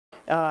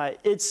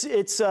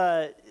It's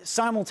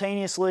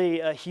simultaneously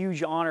a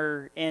huge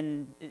honor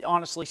and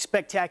honestly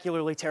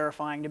spectacularly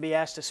terrifying to be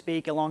asked to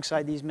speak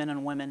alongside these men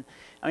and women.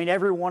 I mean,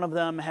 every one of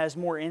them has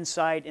more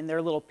insight in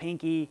their little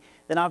pinky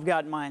than I've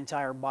got in my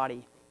entire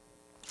body.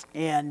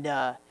 And,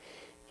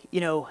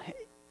 you know,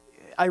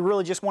 I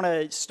really just want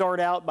to start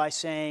out by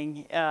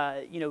saying,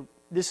 you know,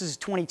 this is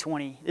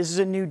 2020. This is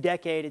a new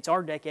decade. It's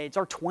our decade. It's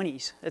our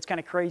 20s. That's kind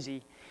of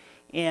crazy.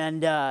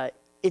 And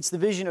it's the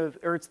vision of,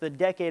 or it's the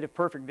decade of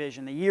perfect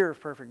vision, the year of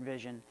perfect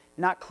vision.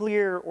 Not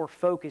clear or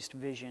focused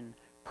vision,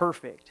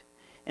 perfect.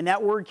 And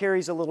that word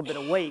carries a little bit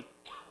of weight.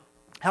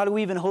 How do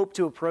we even hope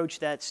to approach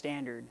that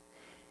standard?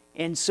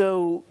 And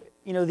so,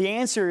 you know, the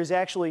answer is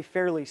actually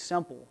fairly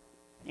simple,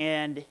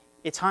 and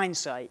it's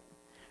hindsight.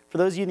 For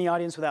those of you in the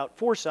audience without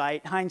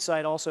foresight,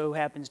 hindsight also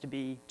happens to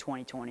be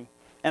 2020.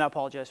 And I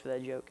apologize for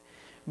that joke.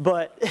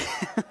 But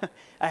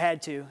I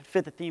had to. It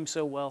fit the theme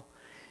so well.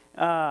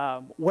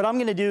 What I'm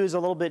going to do is a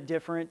little bit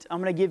different. I'm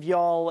going to give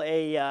y'all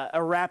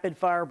a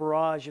rapid-fire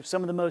barrage of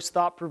some of the most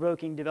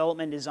thought-provoking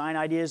development design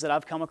ideas that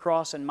I've come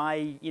across in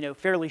my, you know,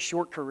 fairly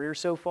short career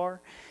so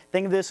far.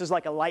 Think of this as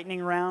like a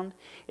lightning round.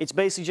 It's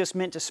basically just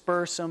meant to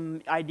spur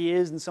some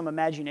ideas and some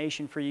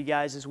imagination for you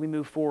guys as we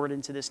move forward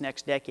into this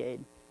next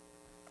decade.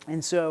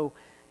 And so,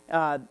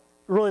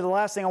 really the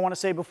last thing I want to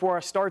say before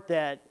I start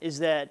that is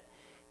that,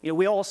 you know,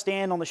 we all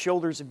stand on the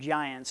shoulders of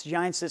giants,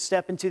 giants that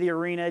step into the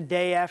arena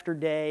day after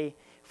day,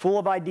 full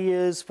of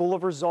ideas, full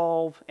of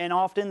resolve, and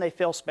often they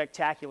fail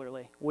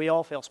spectacularly. We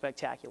all fail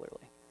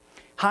spectacularly.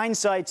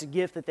 Hindsight's a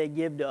gift that they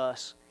give to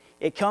us.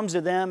 It comes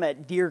to them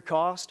at dear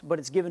cost, but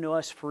it's given to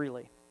us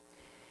freely.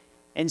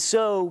 And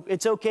so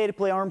it's okay to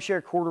play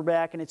armchair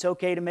quarterback, and it's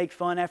okay to make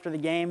fun after the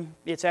game.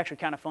 It's actually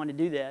kind of fun to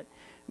do that.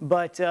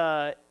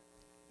 But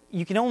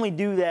you can only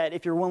do that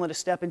if you're willing to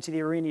step into the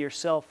arena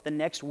yourself the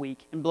next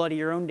week and bloody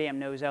your own damn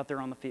nose out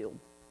there on the field.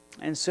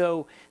 And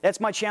so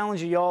that's my challenge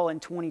to y'all in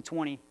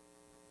 2020.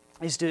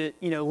 Is to,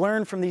 you know,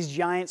 learn from these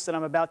giants that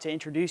I'm about to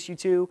introduce you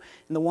to,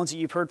 and the ones that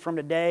you've heard from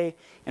today,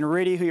 and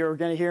Riddy, who you're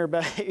going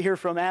to hear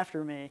from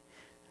after me,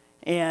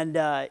 and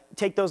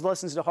take those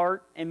lessons to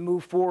heart and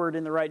move forward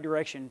in the right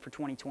direction for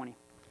 2020.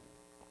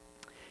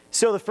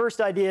 So the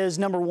first idea is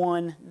number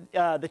one,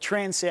 the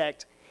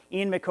transect,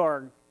 Ian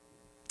McHarg.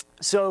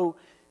 So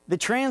the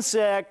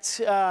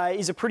transect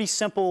is a pretty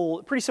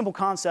simple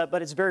concept,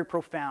 but it's very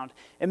profound.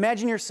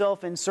 Imagine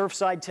yourself in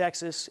Surfside,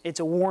 Texas.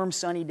 It's a warm,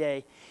 sunny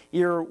day.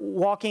 You're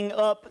walking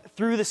up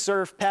through the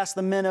surf, past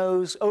the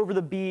minnows, over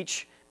the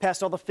beach,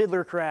 past all the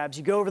fiddler crabs.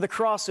 You go over the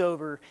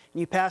crossover,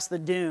 and you pass the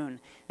dune.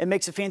 It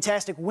makes a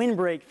fantastic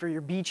windbreak for your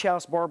beach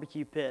house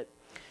barbecue pit.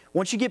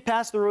 Once you get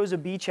past the rows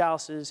of beach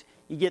houses,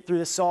 you get through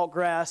the salt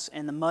grass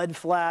and the mud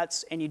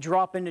flats, and you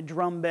drop into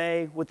Drum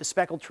Bay with the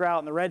speckled trout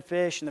and the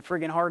redfish and the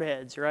friggin'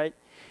 hardheads, right?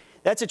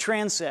 That's a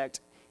transect.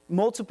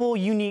 Multiple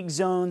unique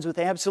zones with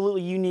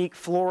absolutely unique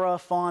flora,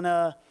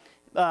 fauna,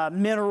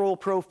 mineral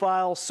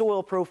profiles,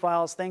 soil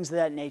profiles, things of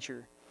that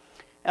nature.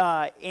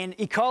 And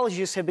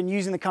ecologists have been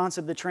using the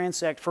concept of the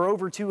transect for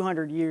over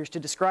 200 years to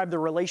describe the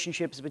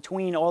relationships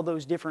between all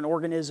those different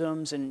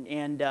organisms and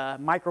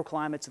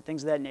microclimates and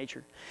things of that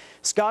nature.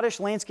 Scottish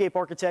landscape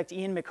architect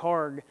Ian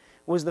McHarg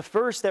was the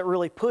first that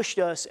really pushed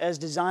us as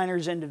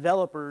designers and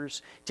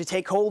developers to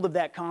take hold of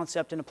that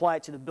concept and apply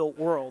it to the built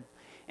world.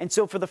 And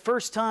so for the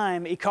first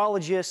time,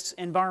 ecologists,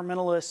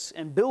 environmentalists,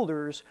 and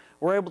builders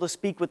were able to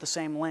speak with the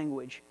same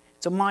language.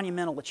 It's a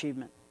monumental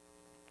achievement.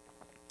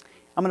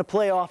 I'm going to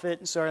play off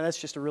it. Sorry, that's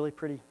just a really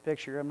pretty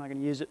picture. I'm not going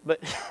to use it. But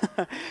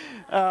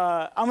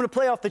I'm going to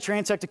play off the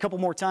transect a couple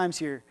more times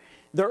here.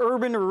 The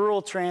urban to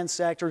rural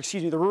transect, or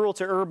excuse me, the rural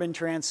to urban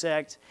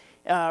transect,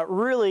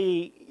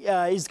 really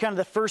is kind of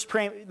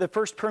the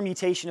first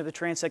permutation of the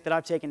transect that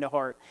I've taken to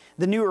heart.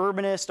 The new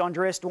urbanists,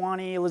 Andreas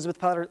Dwani, Elizabeth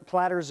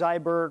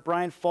Platter-Zyberg,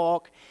 Brian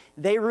Falk,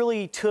 they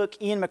really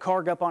took Ian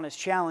McHarg up on his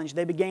challenge.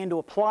 They began to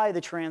apply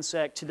the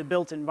transect to the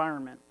built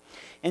environment.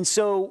 And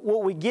so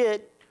what we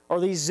get are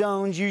these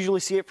zones. Usually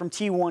see it from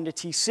T1 to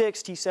T6,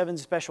 T7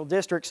 special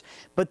districts,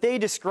 but they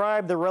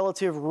describe the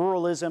relative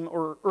ruralism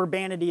or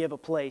urbanity of a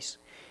place.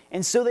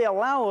 And so they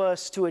allow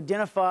us to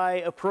identify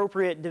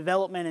appropriate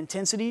development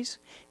intensities,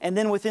 and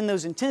then within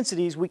those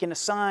intensities we can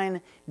assign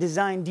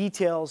design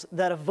details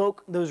that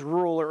evoke those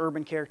rural or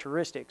urban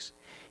characteristics.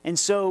 And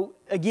so,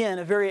 again,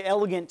 a very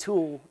elegant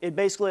tool. It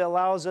basically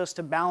allows us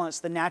to balance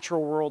the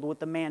natural world with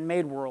the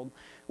man-made world,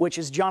 which,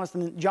 as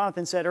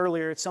Jonathan said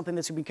earlier, it's something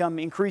that's become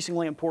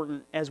increasingly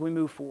important as we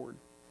move forward.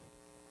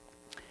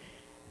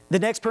 The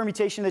next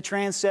permutation of the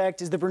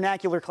transect is the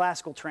vernacular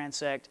classical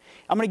transect.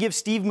 I'm going to give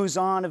Steve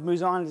Mouzon of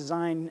Mouzon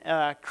Design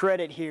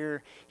credit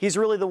here. He's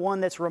really the one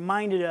that's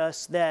reminded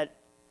us that,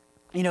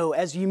 you know,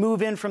 as you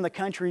move in from the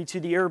country to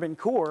the urban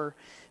core,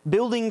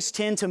 buildings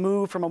tend to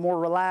move from a more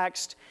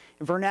relaxed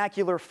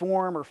vernacular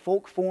form or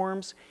folk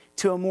forms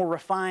to a more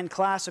refined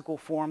classical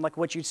form, like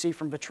what you'd see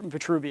from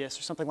Vitruvius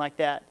or something like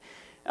that.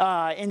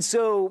 And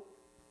so,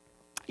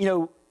 you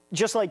know,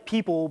 just like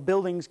people,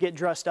 buildings get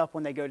dressed up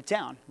when they go to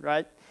town,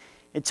 right?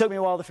 It took me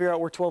a while to figure out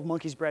where 12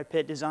 Monkeys Brad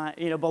Pitt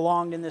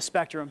belonged in this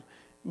spectrum.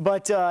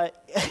 But,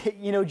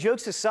 you know,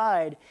 jokes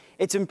aside,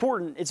 it's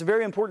important. It's a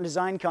very important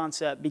design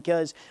concept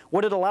because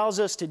what it allows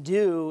us to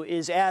do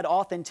is add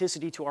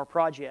authenticity to our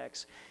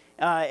projects.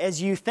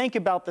 As you think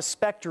about the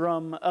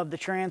spectrum of the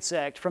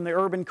transect from the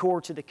urban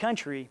core to the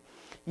country,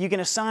 you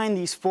can assign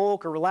these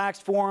folk or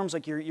relaxed forms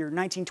like your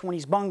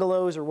 1920s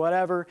bungalows or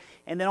whatever,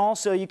 and then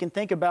also you can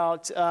think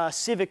about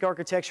civic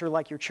architecture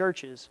like your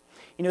churches.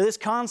 You know, this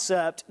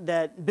concept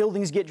that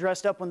buildings get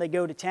dressed up when they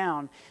go to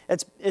town,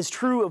 that's as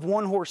true of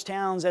one-horse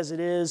towns as it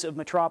is of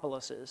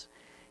metropolises.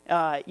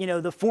 You know,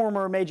 the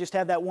former may just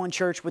have that one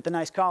church with the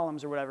nice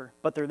columns or whatever,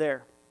 but they're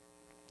there.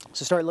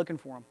 So start looking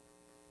for them.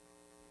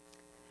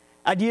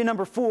 Idea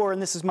number 4,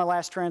 and this is my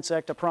last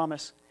transect, I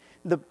promise,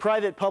 the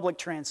private-public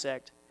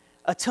transect.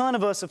 A ton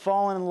of us have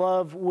fallen in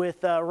love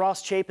with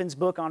Ross Chapin's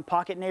book on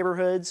pocket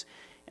neighborhoods.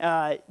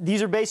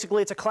 These are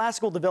basically, it's a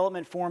classical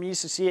development form. You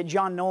used to see it.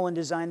 John Nolan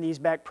designed these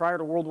back prior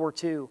to World War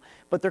II.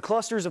 But they're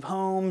clusters of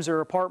homes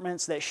or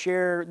apartments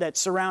that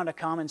surround a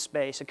common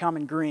space, a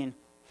common green.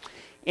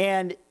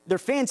 And they're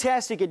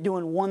fantastic at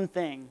doing one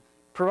thing,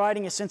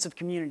 providing a sense of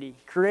community,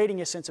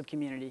 creating a sense of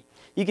community.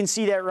 You can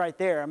see that right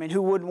there. I mean,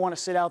 who wouldn't want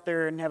to sit out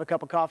there and have a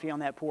cup of coffee on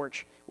that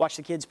porch, watch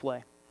the kids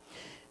play?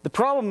 The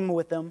problem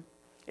with them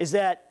is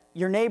that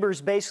your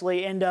neighbors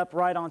basically end up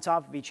right on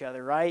top of each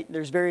other, right?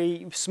 There's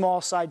very small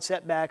side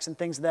setbacks and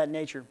things of that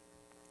nature.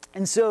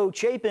 And so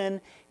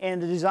Chapin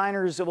and the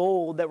designers of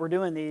old that were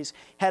doing these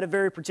had a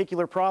very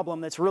particular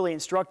problem that's really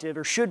instructive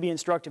or should be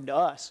instructive to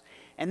us.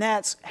 And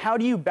that's, how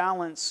do you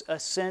balance a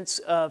sense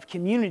of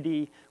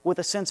community with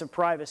a sense of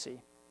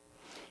privacy?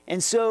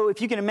 And so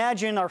if you can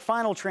imagine our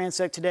final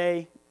transect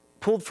today,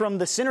 pulled from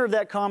the center of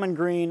that common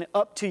green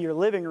up to your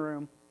living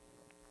room,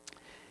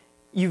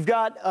 you've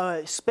got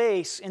a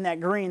space in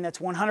that green that's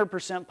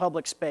 100%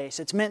 public space.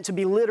 It's meant to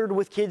be littered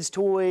with kids'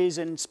 toys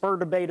and spur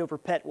debate over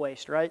pet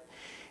waste, right?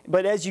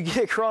 But as you get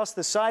across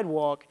the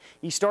sidewalk,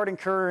 you start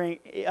encountering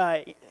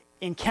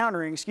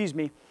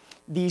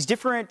these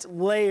different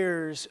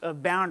layers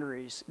of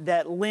boundaries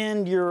that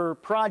lend your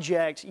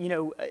project, you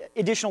know,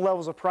 additional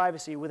levels of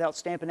privacy without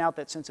stamping out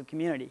that sense of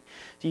community.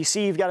 So you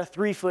see you've got a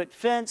 3-foot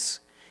fence.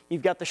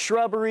 You've got the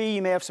shrubbery,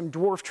 you may have some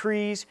dwarf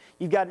trees,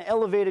 you've got an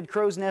elevated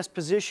crow's nest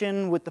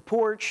position with the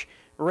porch,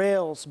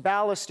 rails,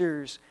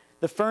 balusters,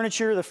 the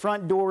furniture, the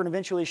front door, and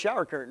eventually a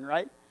shower curtain,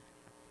 right?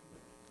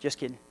 Just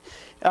kidding.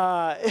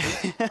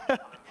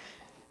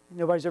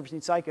 Nobody's ever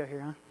seen Psycho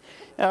here,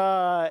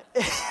 huh?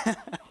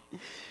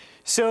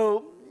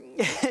 So,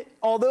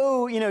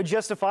 although, you know,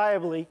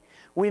 justifiably,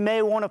 we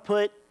may want to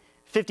put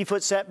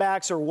 50-foot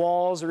setbacks or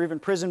walls or even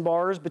prison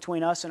bars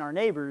between us and our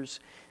neighbors,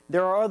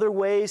 there are other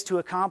ways to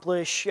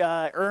accomplish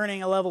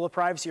earning a level of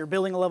privacy or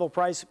building a level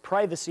of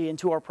privacy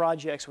into our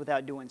projects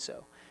without doing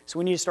so. So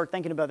we need to start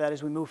thinking about that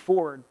as we move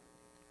forward.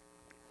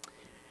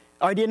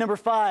 Idea number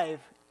 5,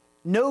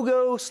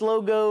 no-go,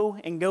 slow-go,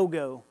 and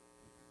go-go.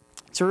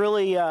 It's a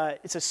really,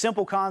 it's a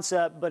simple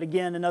concept, but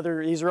again,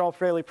 these are all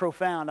fairly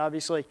profound,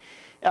 obviously.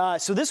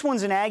 So this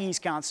one's an Aggie's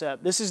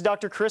concept. This is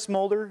Dr. Chris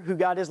Mulder, who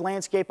got his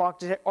landscape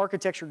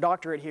architecture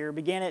doctorate here,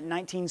 began it in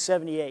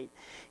 1978.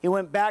 He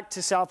went back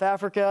to South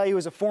Africa. He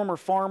was a former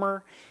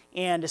farmer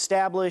and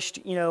established,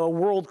 you know, a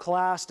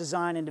world-class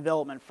design and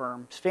development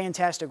firm. It's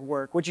fantastic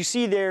work. What you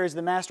see there is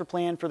the master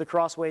plan for the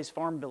Crossways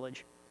Farm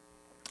Village.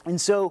 And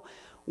so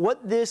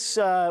what this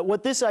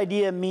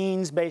idea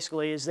means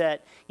basically is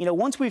that, you know,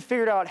 once we've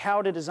figured out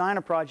how to design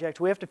a project,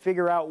 we have to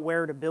figure out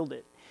where to build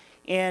it.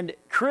 And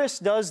Chris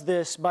does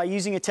this by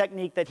using a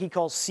technique that he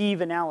calls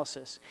sieve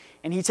analysis.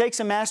 And he takes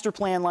a master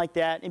plan like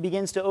that and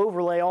begins to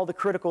overlay all the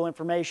critical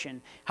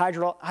information,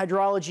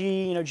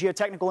 hydrology, you know,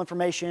 geotechnical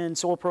information,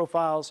 soil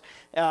profiles,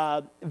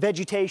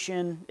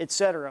 vegetation,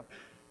 etc.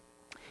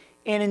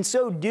 And in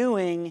so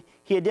doing,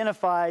 he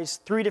identifies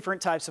 3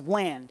 different types of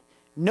land.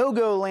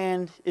 No-go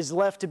land is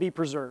left to be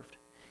preserved.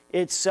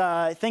 It's,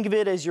 think of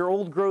it as your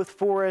old growth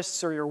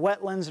forests or your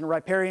wetlands and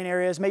riparian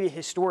areas, maybe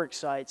historic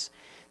sites.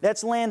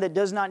 That's land that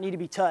does not need to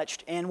be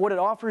touched, and what it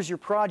offers your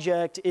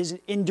project is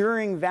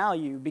enduring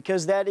value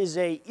because that is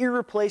an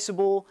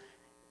irreplaceable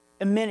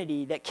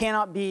amenity that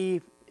cannot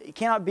be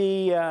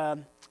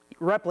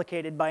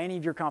replicated by any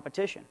of your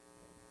competition.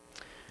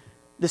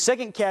 The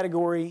second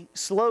category,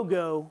 slow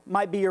go,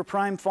 might be your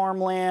prime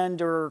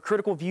farmland or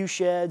critical view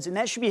sheds, and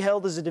that should be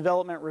held as a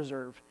development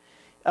reserve.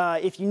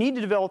 If you need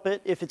to develop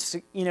it, if it's,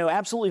 you know,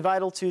 absolutely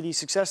vital to the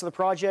success of the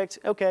project,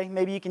 okay,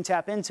 maybe you can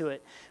tap into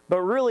it.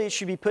 But really, it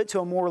should be put to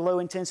a more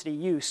low-intensity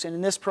use, and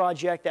in this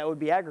project, that would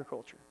be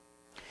agriculture.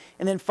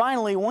 And then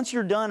finally, once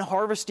you're done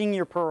harvesting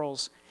your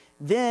pearls,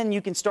 then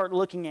you can start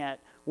looking at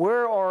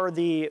where are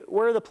the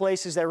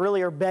places that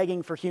really are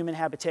begging for human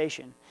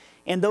habitation.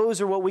 And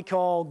those are what we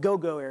call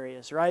go-go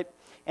areas, right?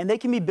 And they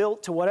can be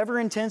built to whatever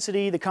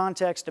intensity the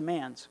context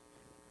demands.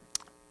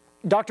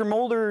 Dr.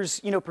 Mulder's,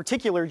 you know,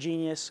 particular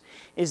genius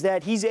is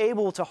that he's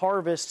able to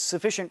harvest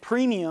sufficient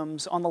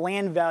premiums on the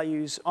land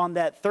values on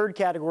that 3rd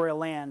category of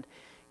land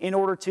in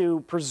order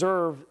to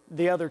preserve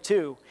the other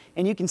 2.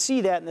 And you can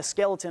see that in the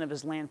skeleton of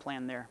his land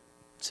plan there.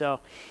 So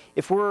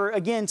if we're,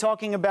 again,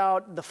 talking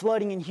about the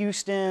flooding in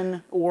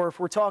Houston, or if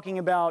we're talking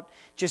about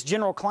just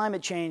general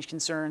climate change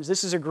concerns,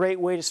 this is a great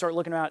way to start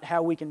looking at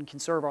how we can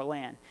conserve our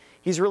land.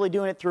 He's really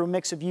doing it through a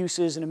mix of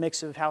uses and a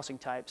mix of housing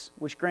types,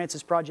 which grants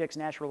his projects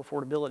natural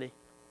affordability.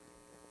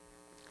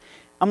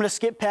 I'm going to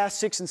skip past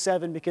 6 and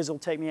 7 because it'll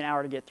take me an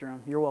hour to get through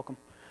them. You're welcome.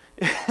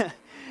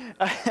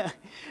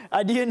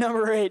 Idea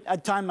number 8, I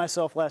timed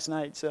myself last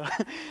night, so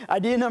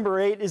idea number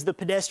 8 is the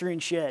pedestrian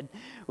shed.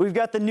 We've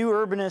got the new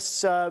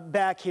urbanists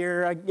back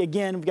here.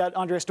 Again, we've got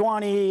Andres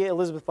Duany,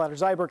 Elizabeth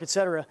Platter-Zyberk, et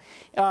cetera.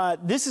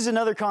 This is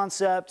another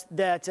concept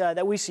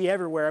that we see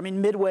everywhere. I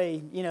mean,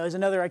 Midway, is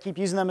another, I keep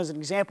using them as an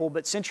example,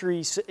 but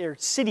City Center,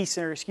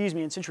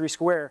 in Century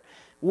Square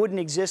wouldn't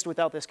exist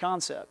without this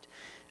concept.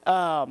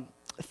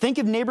 Think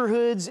of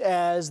neighborhoods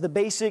as the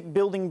basic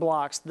building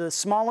blocks, the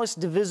smallest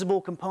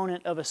divisible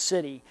component of a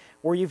city,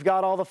 where you've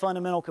got all the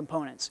fundamental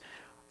components.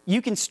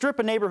 You can strip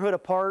a neighborhood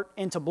apart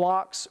into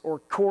blocks or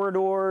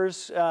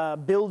corridors,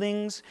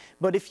 buildings,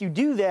 but if you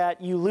do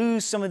that, you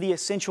lose some of the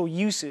essential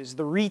uses,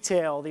 the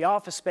retail, the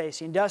office space,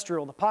 the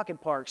industrial, the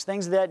pocket parks,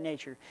 things of that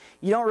nature.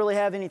 You don't really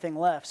have anything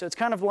left. So it's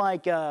kind of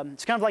like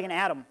an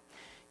atom.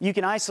 You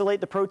can isolate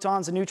the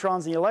protons, the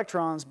neutrons, and the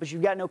electrons, but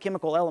you've got no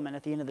chemical element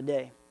at the end of the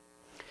day.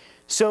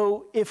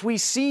 So if we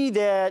see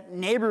that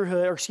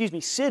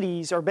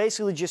cities are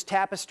basically just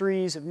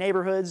tapestries of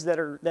neighborhoods that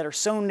are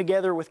sewn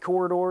together with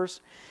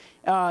corridors,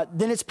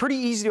 then it's pretty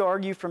easy to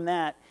argue from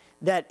that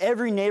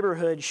every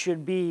neighborhood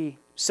should be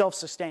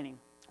self-sustaining.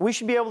 We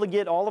should be able to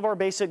get all of our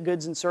basic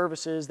goods and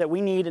services that we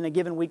need in a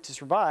given week to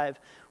survive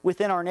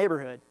within our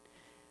neighborhood.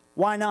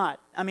 Why not?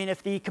 I mean,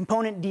 if the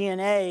component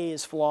DNA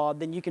is flawed,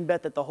 then you can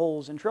bet that the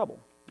whole's in trouble,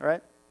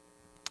 right?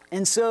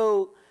 And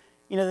so,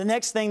 the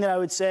next thing that I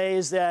would say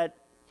is that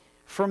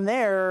from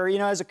there,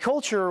 as a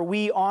culture,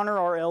 we honor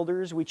our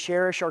elders, we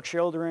cherish our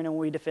children, and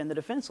we defend the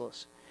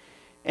defenseless.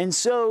 And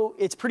so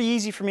it's pretty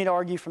easy for me to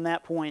argue from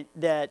that point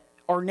that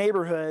our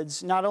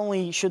neighborhoods, not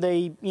only should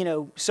they,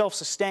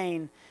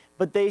 self-sustain,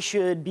 but they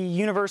should be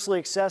universally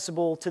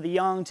accessible to the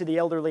young, to the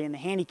elderly, and the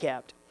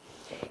handicapped.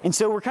 And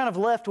so we're kind of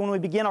left when we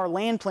begin our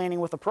land planning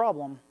with a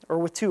problem, or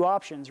with 2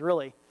 options,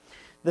 really.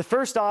 The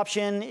first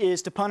option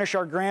is to punish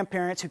our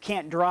grandparents who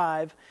can't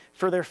drive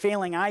for their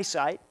failing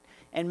eyesight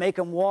and make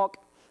them walk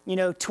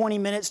 20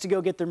 minutes to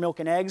go get their milk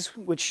and eggs,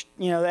 which,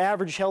 the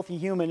average healthy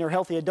human or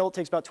healthy adult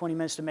takes about 20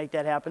 minutes to make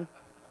that happen,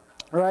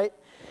 right?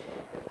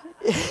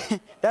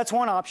 That's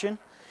one option.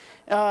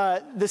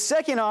 The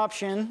second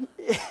option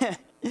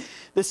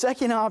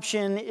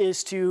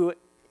is to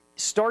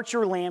start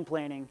your land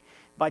planning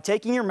by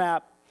taking your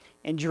map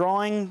and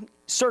drawing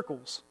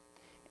circles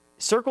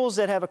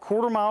that have a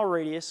 1/4 mile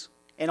radius,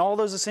 and all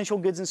those essential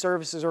goods and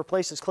services are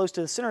placed as close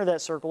to the center of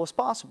that circle as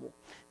possible.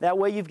 That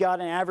way you've got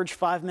an average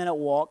 5-minute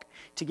walk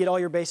to get all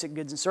your basic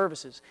goods and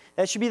services.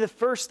 That should be the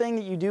first thing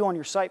that you do on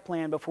your site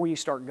plan before you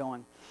start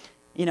going.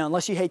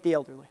 Unless you hate the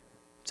elderly.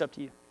 It's up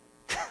to you.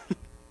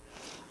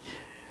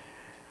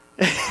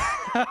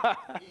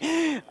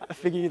 I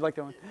figured you'd like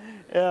that one.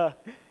 Yeah.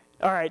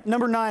 All right,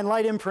 number 9,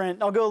 light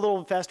imprint. I'll go a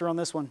little faster on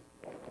this one.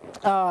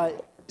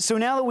 So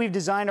now that we've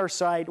designed our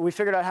site, we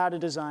figured out how to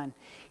design,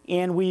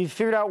 and we've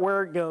figured out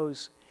where it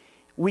goes,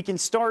 we can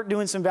start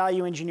doing some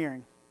value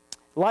engineering.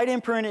 Light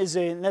imprint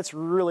and that's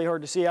really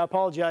hard to see, I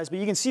apologize, but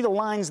you can see the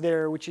lines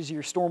there, which is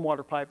your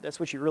stormwater pipe. That's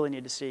what you really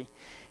need to see.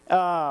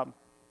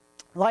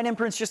 Light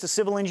imprint's just a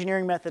civil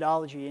engineering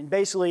methodology, and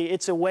basically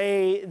it's a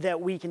way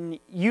that we can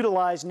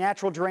utilize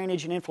natural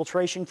drainage and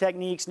infiltration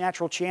techniques,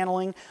 natural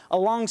channeling,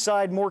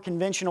 alongside more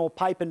conventional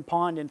pipe and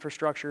pond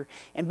infrastructure,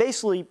 and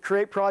basically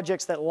create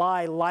projects that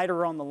lie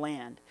lighter on the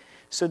land.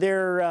 So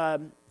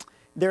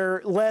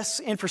they're less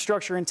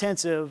infrastructure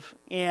intensive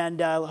and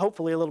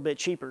hopefully a little bit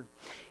cheaper.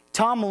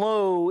 Tom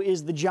Lowe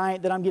is the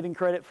giant that I'm giving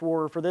credit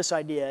for this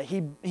idea.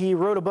 He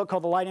wrote a book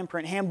called The Light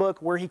Imprint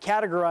Handbook, where he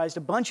categorized a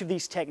bunch of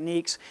these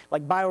techniques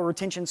like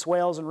bioretention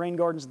swales and rain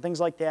gardens and things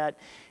like that,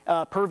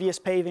 pervious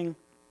paving.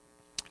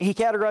 He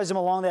categorized them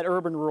along that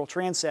urban-rural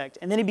transect,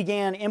 and then he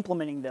began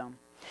implementing them.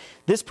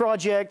 This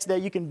project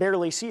that you can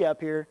barely see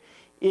up here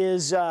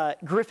is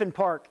Griffin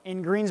Park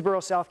in Greensboro,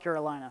 South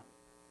Carolina.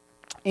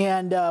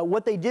 And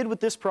what they did with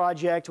this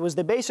project was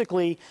they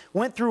basically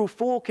went through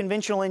full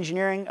conventional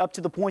engineering up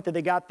to the point that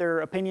they got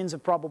their opinions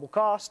of probable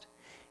cost.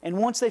 And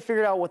once they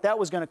figured out what that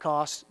was going to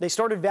cost, they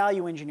started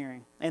value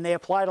engineering, and they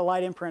applied a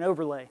light imprint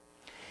overlay.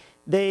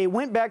 They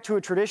went back to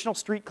a traditional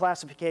street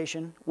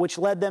classification, which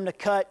led them to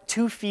cut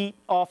 2 feet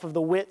off of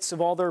the widths of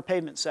all their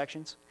pavement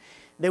sections.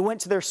 They went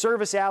to their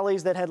service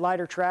alleys that had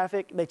lighter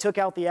traffic. They took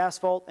out the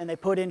asphalt, and they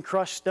put in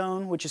crushed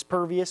stone, which is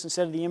pervious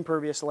instead of the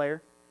impervious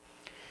layer.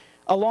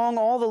 Along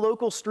all the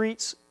local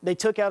streets, they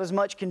took out as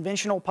much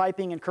conventional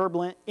piping and curb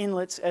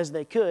inlets as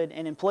they could,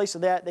 and in place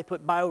of that, they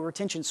put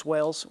bioretention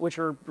swales, which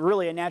are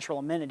really a natural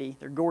amenity.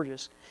 They're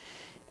gorgeous.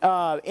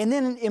 And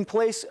then in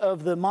place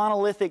of the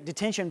monolithic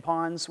detention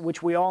ponds,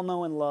 which we all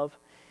know and love,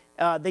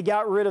 they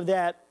got rid of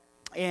that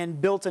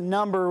and built a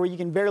number where you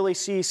can barely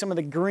see some of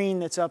the green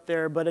that's up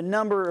there, but a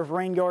number of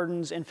rain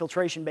gardens and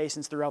filtration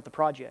basins throughout the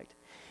project.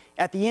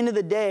 At the end of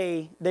the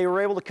day, they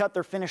were able to cut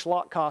their finished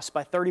lot costs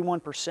by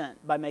 31%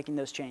 by making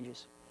those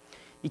changes.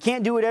 You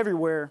can't do it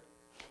everywhere,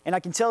 and I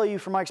can tell you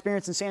from my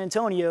experience in San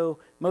Antonio,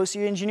 most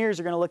of your engineers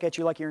are going to look at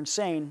you like you're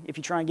insane if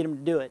you try and get them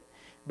to do it.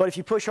 But if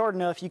you push hard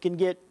enough, you can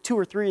get 2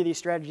 or 3 of these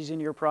strategies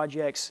into your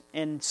projects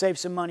and save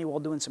some money while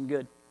doing some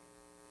good.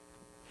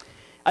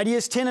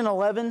 Ideas 10 and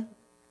 11,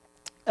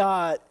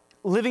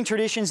 living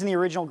traditions in the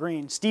original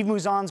green. Steve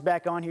Mouzon's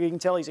back on here. You can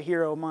tell he's a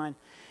hero of mine.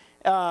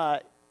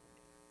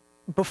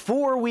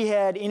 Before we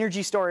had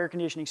Energy Star air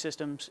conditioning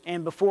systems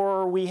and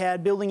before we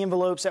had building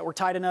envelopes that were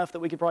tight enough that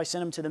we could probably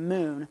send them to the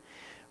moon,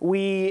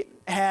 we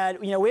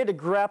had to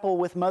grapple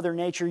with Mother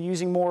Nature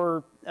using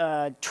more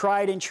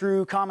tried and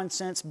true common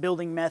sense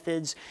building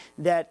methods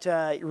that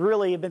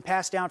really have been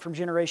passed down from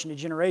generation to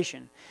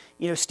generation.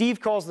 Steve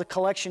calls the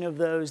collection of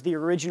those the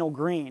original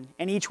green,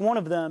 and each one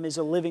of them is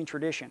a living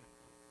tradition.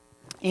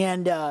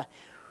 And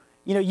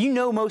you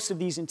know most of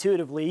these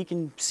intuitively. You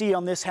can see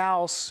on this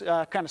house,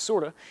 kind of,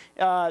 sort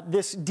of,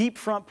 this deep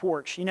front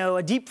porch.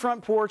 A deep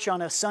front porch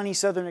on a sunny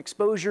southern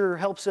exposure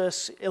helps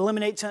us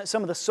eliminate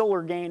some of the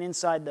solar gain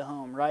inside the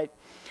home, right?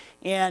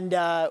 And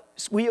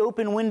we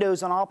open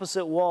windows on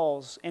opposite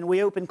walls, and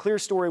we open clear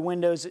story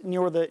windows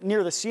near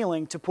the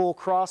ceiling to pull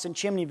cross and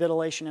chimney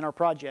ventilation in our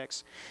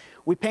projects.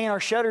 We paint our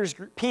shutters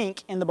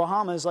pink in the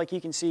Bahamas, like you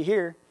can see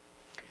here,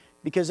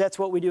 because that's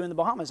what we do in the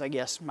Bahamas, I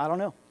guess. I don't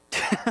know.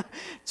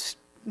 It's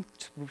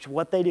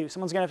what they do.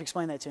 Someone's going to have to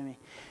explain that to me.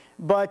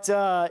 But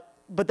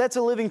that's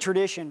a living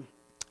tradition.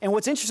 And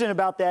what's interesting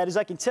about that is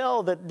I can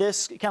tell that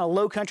this kind of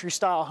low country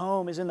style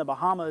home is in the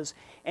Bahamas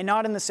and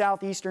not in the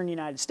southeastern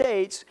United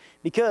States,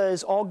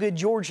 because all good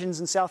Georgians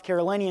and South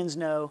Carolinians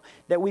know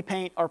that we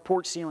paint our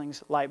porch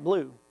ceilings light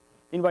blue.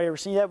 Anybody ever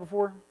seen that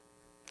before?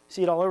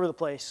 See it all over the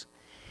place.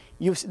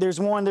 There's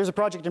a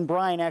project in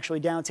Bryan,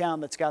 actually,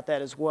 downtown, that's got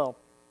that as well.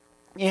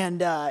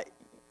 And, why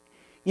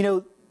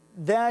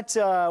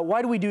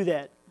do we do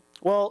that?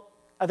 Well,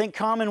 I think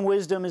common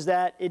wisdom is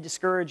that it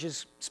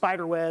discourages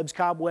spider webs,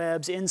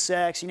 cobwebs,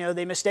 insects.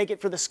 They mistake it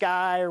for the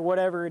sky or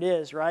whatever it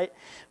is, right?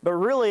 But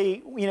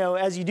really,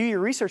 as you do your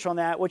research on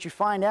that, what you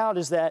find out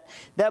is that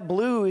that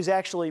blue is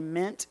actually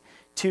meant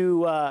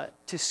to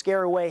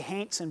scare away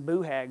haints and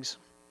boohags.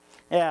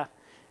 Yeah.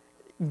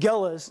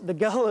 Gullas, the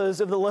gullas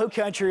of the low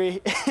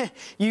country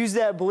use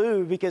that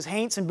blue because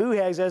haints and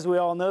boohags, as we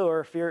all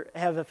know,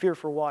 have a fear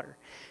for water.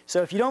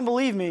 So if you don't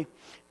believe me,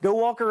 go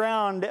walk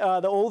around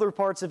the older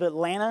parts of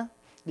Atlanta,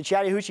 the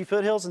Chattahoochee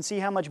foothills, and see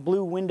how much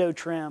blue window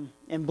trim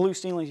and blue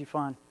ceilings you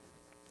find.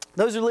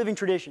 Those are living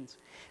traditions.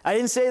 I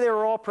didn't say they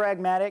were all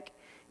pragmatic,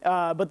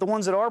 but the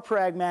ones that are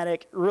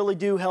pragmatic really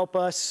do help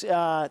us,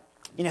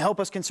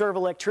 conserve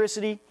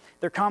electricity.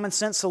 They're common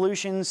sense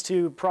solutions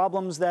to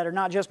problems that are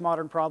not just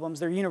modern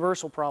problems, they're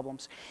universal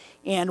problems.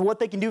 And what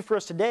they can do for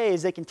us today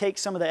is they can take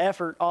some of the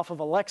effort off of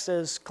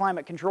Alexa's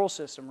climate control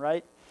system,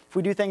 right? If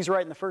we do things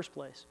right in the first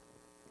place.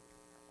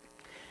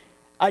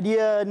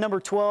 Idea number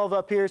 12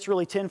 up here, it's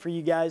really 10 for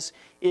you guys,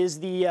 is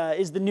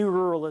the new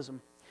ruralism.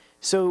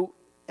 So,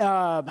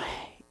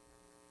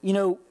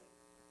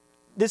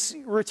 this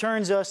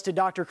returns us to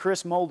Dr.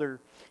 Chris Mulder,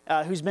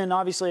 who's been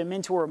obviously a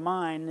mentor of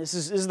mine. This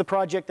is the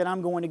project that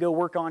I'm going to go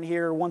work on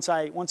here once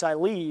I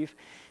leave.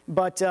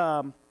 But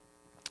the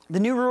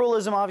new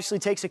ruralism obviously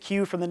takes a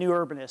cue from the new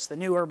urbanist, the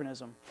new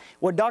urbanism.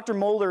 What Dr.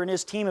 Mulder and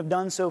his team have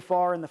done so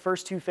far in the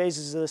first 2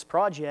 phases of this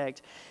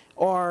project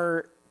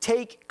are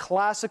take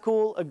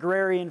classical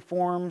agrarian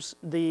forms,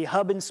 the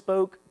hub and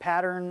spoke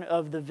pattern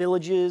of the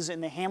villages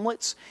and the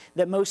hamlets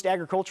that most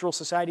agricultural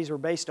societies were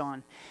based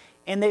on.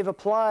 And they've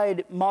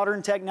applied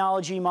modern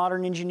technology,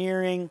 modern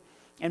engineering,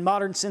 and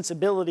modern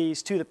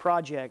sensibilities to the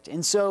project.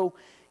 And so,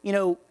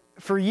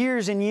 for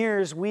years and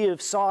years, we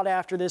have sought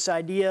after this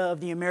idea of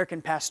the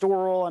American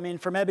pastoral. I mean,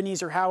 from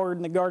Ebenezer Howard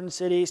and the Garden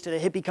Cities to the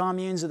hippie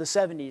communes of the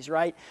 70s,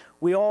 right?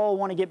 We all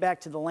want to get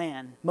back to the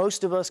land.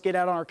 Most of us get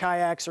out on our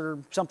kayaks or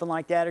something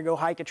like that, or go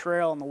hike a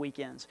trail on the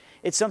weekends.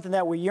 It's something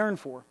that we yearn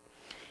for.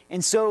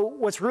 And so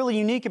what's really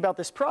unique about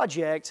this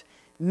project,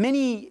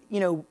 many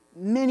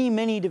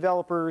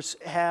developers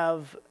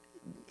have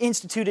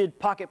instituted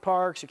pocket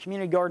parks or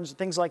community gardens and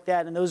things like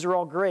that, and those are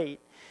all great.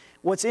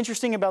 What's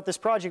interesting about this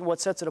project,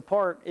 what sets it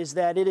apart, is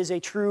that it is a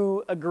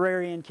true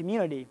agrarian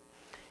community.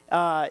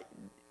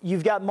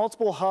 You've got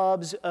multiple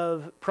hubs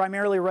of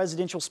primarily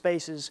residential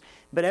spaces,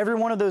 but every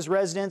one of those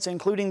residents,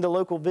 including the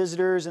local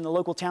visitors and the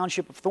local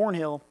township of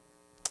Thornhill,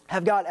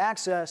 have got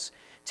access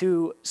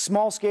to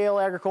small-scale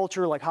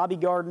agriculture like hobby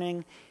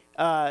gardening,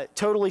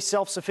 totally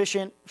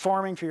self-sufficient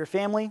farming for your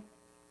family.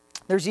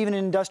 There's even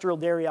an industrial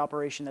dairy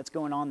operation that's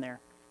going on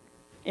there.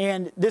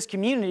 And this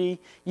community,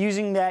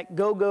 using that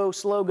go-go,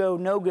 slow-go,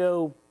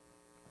 no-go,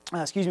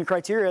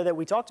 criteria that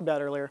we talked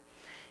about earlier,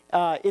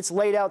 it's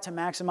laid out to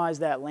maximize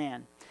that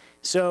land.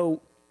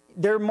 So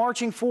they're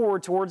marching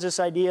forward towards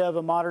this idea of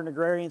a modern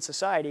agrarian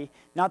society.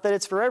 Not that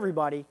it's for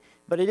everybody,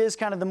 but it is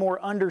kind of the more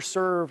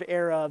underserved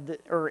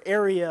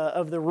area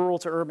of the rural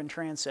to urban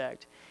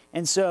transect.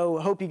 And so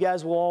I hope you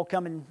guys will all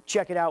come and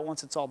check it out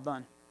once it's all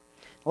done.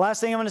 The last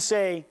thing I'm going to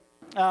say,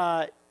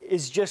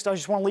 is just, I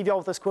just want to leave y'all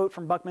with this quote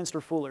from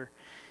Buckminster Fuller.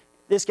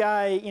 This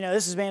guy, you know,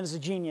 this man is a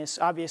genius,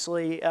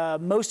 obviously.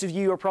 Most of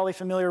you are probably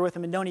familiar with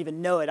him and don't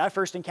even know it. I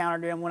first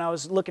encountered him when I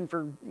was looking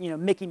for, you know,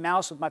 Mickey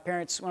Mouse with my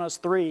parents when I was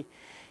 3.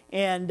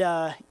 And,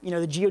 you know,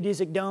 the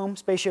geodesic dome,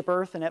 Spaceship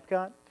Earth in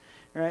Epcot,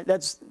 right?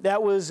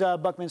 That was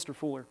Buckminster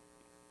Fuller.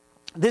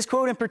 This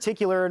quote in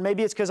particular, and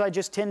maybe it's because I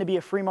just tend to be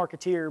a free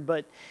marketeer,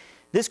 but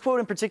this quote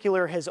in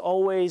particular has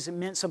always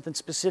meant something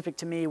specific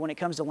to me when it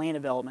comes to land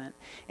development.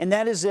 And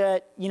that is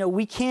that, you know,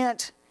 we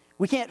can't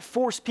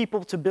force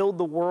people to build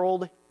the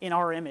world in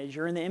our image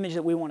or in the image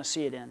that we want to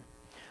see it in.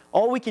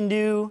 All we can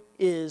do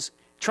is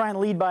try and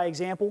lead by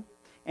example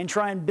and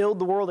try and build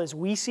the world as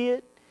we see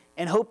it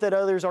and hope that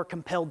others are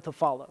compelled to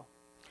follow.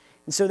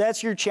 And so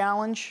that's your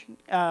challenge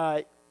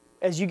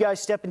as you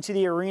guys step into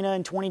the arena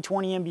in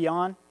 2020 and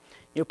beyond.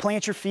 You know,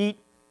 plant your feet,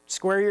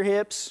 square your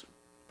hips,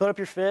 put up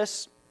your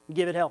fists, and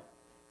give it hell.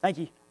 Thank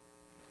you.